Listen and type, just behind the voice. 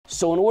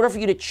So in order for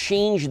you to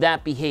change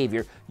that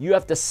behavior, you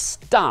have to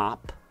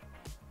stop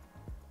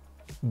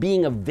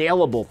being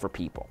available for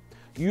people.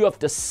 You have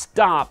to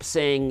stop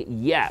saying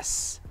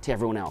yes to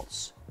everyone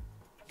else,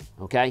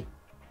 okay?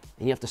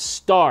 And you have to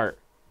start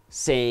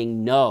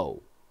saying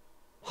no.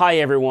 Hi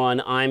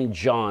everyone, I'm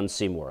John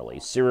C. Morley,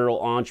 serial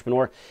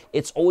entrepreneur.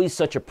 It's always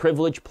such a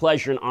privilege,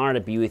 pleasure, and honor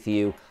to be with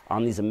you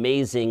on these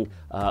amazing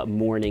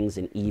mornings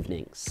and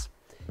evenings.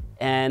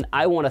 And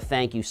I want to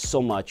thank you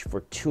so much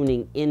for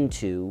tuning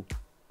into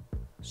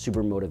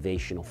Super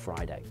Motivational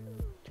Friday.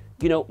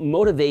 You know,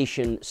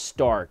 motivation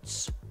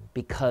starts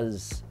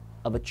because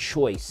of a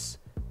choice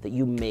that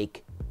you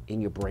make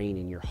in your brain,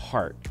 in your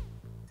heart.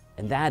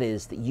 And that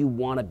is that you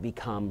want to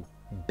become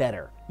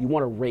better. You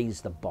want to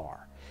raise the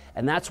bar.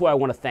 And that's why I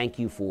want to thank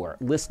you for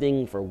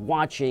listening, for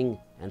watching,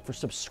 and for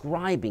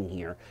subscribing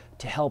here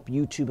to help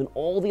YouTube and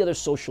all the other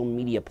social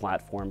media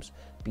platforms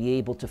be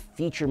able to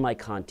feature my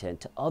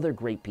content to other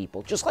great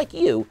people, just like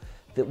you,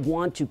 that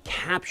want to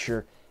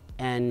capture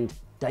and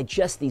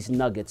digest these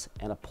nuggets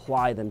and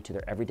apply them to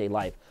their everyday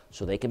life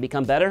so they can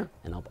become better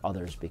and help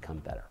others become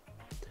better.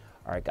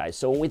 All right, guys,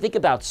 so when we think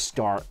about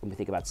start, when we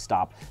think about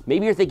stop,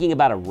 maybe you're thinking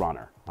about a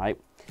runner, right?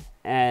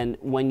 And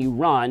when you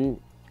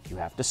run, you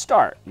have to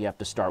start. You have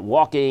to start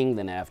walking,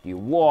 then after you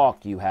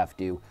walk, you have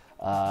to,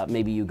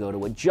 maybe you go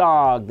to a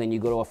jog, then you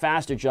go to a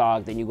faster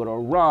jog, then you go to a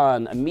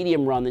run, a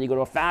medium run, then you go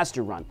to a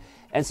faster run.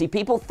 And see,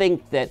 people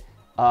think that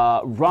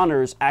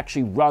runners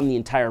actually run the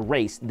entire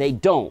race. They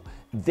don't.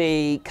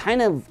 They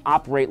kind of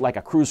operate like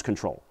a cruise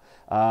control,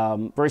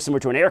 very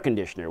similar to an air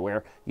conditioner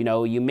where, you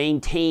know, you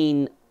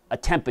maintain a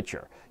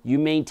temperature, you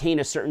maintain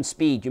a certain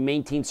speed, you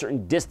maintain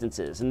certain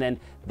distances, and then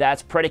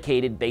that's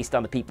predicated based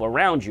on the people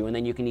around you, and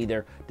then you can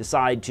either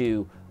decide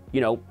to, you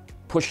know,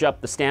 push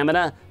up the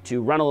stamina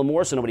to run a little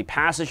more so nobody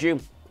passes you,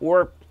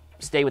 or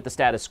stay with the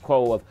status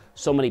quo of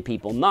so many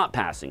people not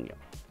passing you.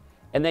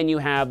 And then you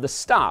have the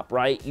stop,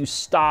 right? You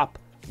stop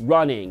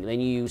running, then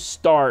you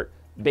start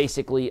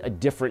basically a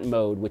different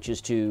mode, which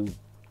is to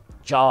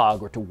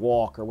jog or to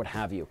walk or what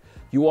have you.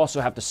 You also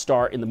have to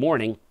start in the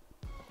morning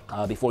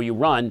before you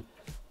run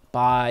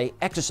by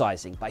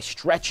exercising, by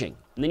stretching,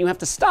 and then you have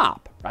to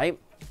stop, right?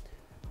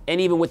 And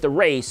even with the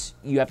race,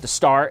 you have to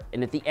start,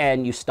 and at the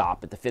end, you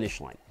stop at the finish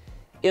line.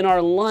 In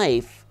our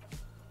life,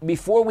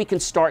 before we can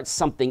start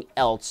something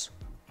else,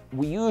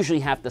 we usually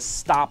have to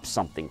stop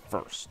something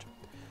first.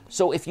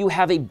 So if you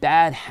have a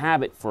bad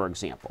habit, for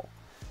example,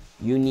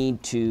 you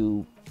need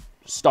to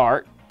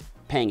start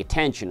paying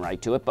attention, right,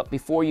 to it, but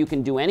before you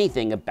can do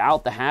anything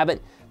about the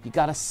habit, you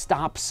gotta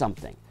stop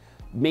something.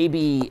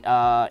 Maybe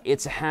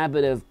it's a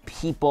habit of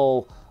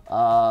people,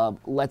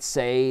 let's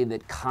say,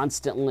 that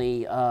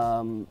constantly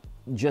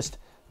just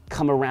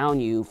come around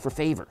you for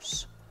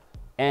favors.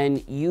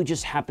 And you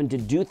just happen to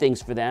do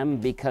things for them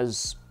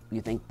because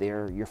you think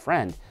they're your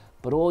friend.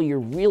 But all you're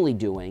really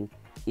doing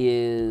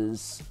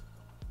is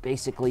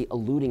basically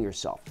eluding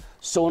yourself.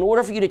 So in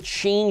order for you to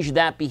change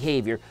that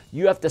behavior,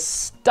 you have to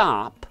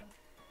stop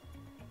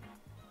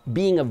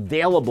being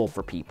available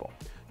for people.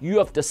 You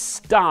have to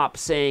stop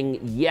saying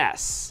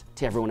yes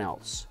to everyone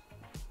else,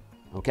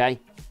 okay?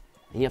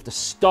 And you have to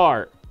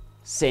start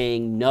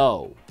saying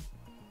no.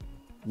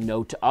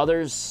 No to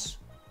others,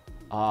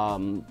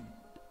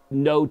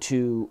 no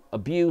to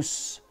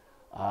abuse,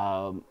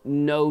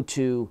 no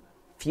to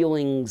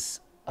feelings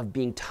of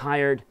being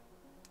tired,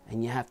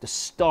 and you have to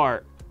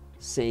start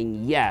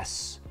saying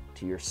yes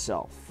to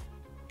yourself.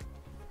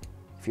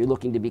 If you're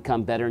looking to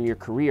become better in your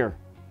career,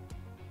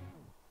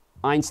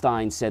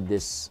 Einstein said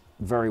this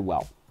very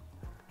well.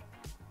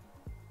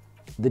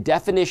 The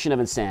definition of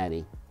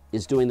insanity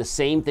is doing the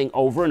same thing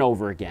over and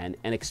over again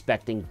and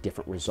expecting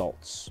different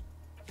results.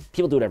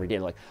 People do it every day.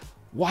 They're like,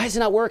 why is it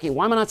not working?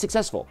 Why am I not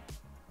successful?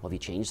 Well, have you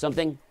changed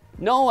something?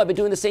 No, I've been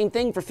doing the same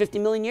thing for 50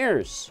 million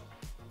years.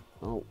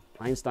 Well,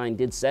 Einstein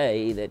did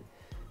say that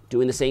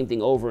doing the same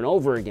thing over and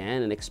over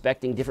again and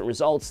expecting different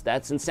results,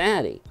 that's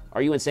insanity.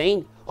 Are you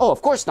insane? Oh,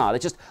 of course not.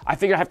 It's just, I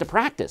figure I have to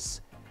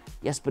practice.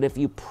 Yes, but if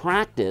you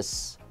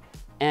practice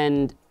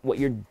and what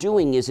you're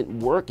doing isn't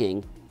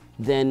working,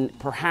 then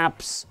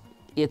perhaps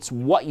it's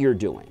what you're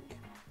doing.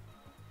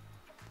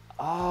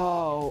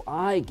 Oh,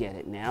 I get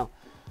it now.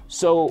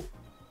 So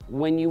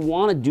when you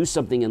want to do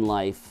something in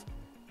life,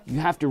 you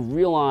have to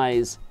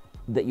realize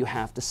that you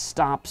have to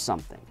stop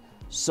something.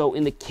 So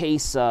in the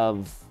case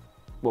of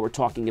what we're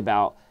talking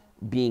about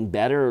being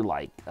better,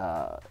 like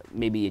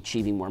maybe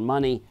achieving more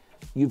money,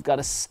 you've got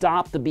to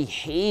stop the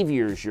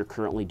behaviors you're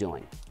currently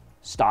doing.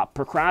 Stop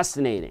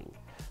procrastinating.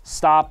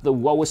 Stop the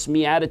woe is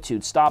me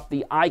attitude. Stop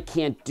the I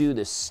can't do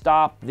this.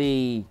 Stop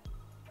the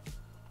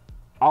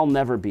I'll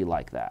never be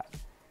like that.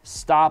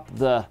 Stop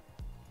the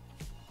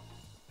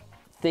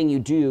thing you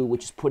do,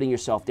 which is putting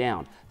yourself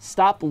down.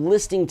 Stop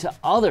listening to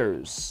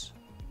others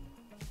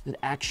that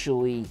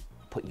actually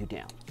put you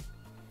down.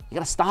 You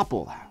gotta stop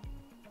all that.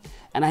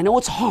 And I know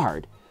it's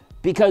hard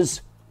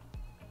because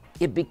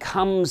it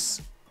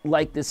becomes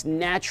like this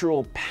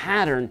natural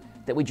pattern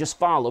that we just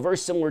follow, very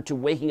similar to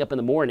waking up in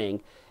the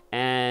morning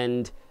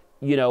and,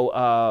 you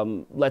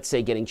know, let's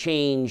say getting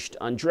changed,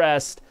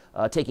 undressed,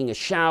 taking a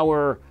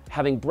shower,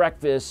 having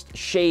breakfast,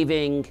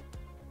 shaving,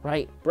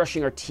 right?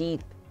 Brushing our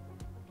teeth.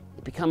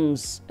 It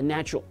becomes a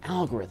natural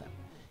algorithm.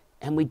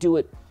 And we do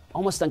it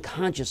almost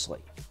unconsciously,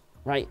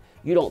 right?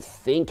 You don't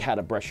think how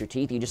to brush your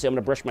teeth. You just say, I'm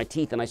going to brush my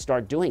teeth, and I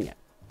start doing it.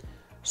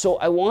 So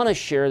I want to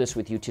share this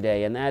with you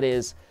today, and that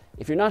is,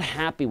 if you're not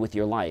happy with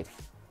your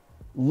life,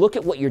 look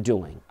at what you're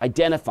doing,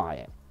 identify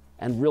it,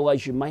 and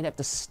realize you might have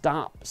to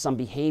stop some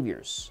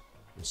behaviors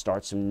and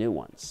start some new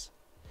ones.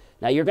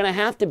 Now, you're going to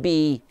have to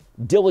be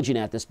diligent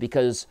at this,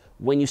 because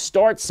when you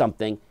start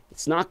something,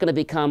 it's not going to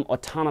become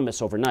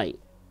autonomous overnight.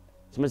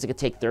 Sometimes it could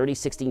take 30,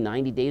 60,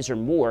 90 days or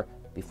more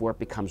before it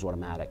becomes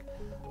automatic.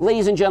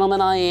 Ladies and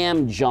gentlemen, I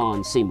am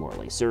John C.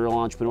 Morley, serial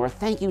entrepreneur.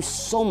 Thank you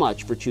so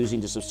much for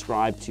choosing to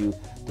subscribe to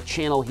the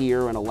channel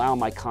here and allow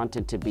my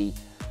content to be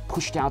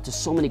pushed out to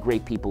so many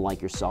great people like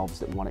yourselves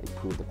that want to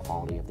improve the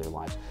quality of their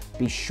lives.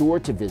 Be sure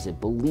to visit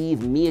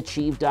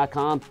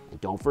BelieveMeAchieve.com,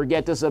 and don't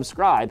forget to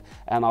subscribe,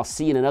 and I'll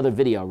see you in another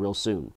video real soon.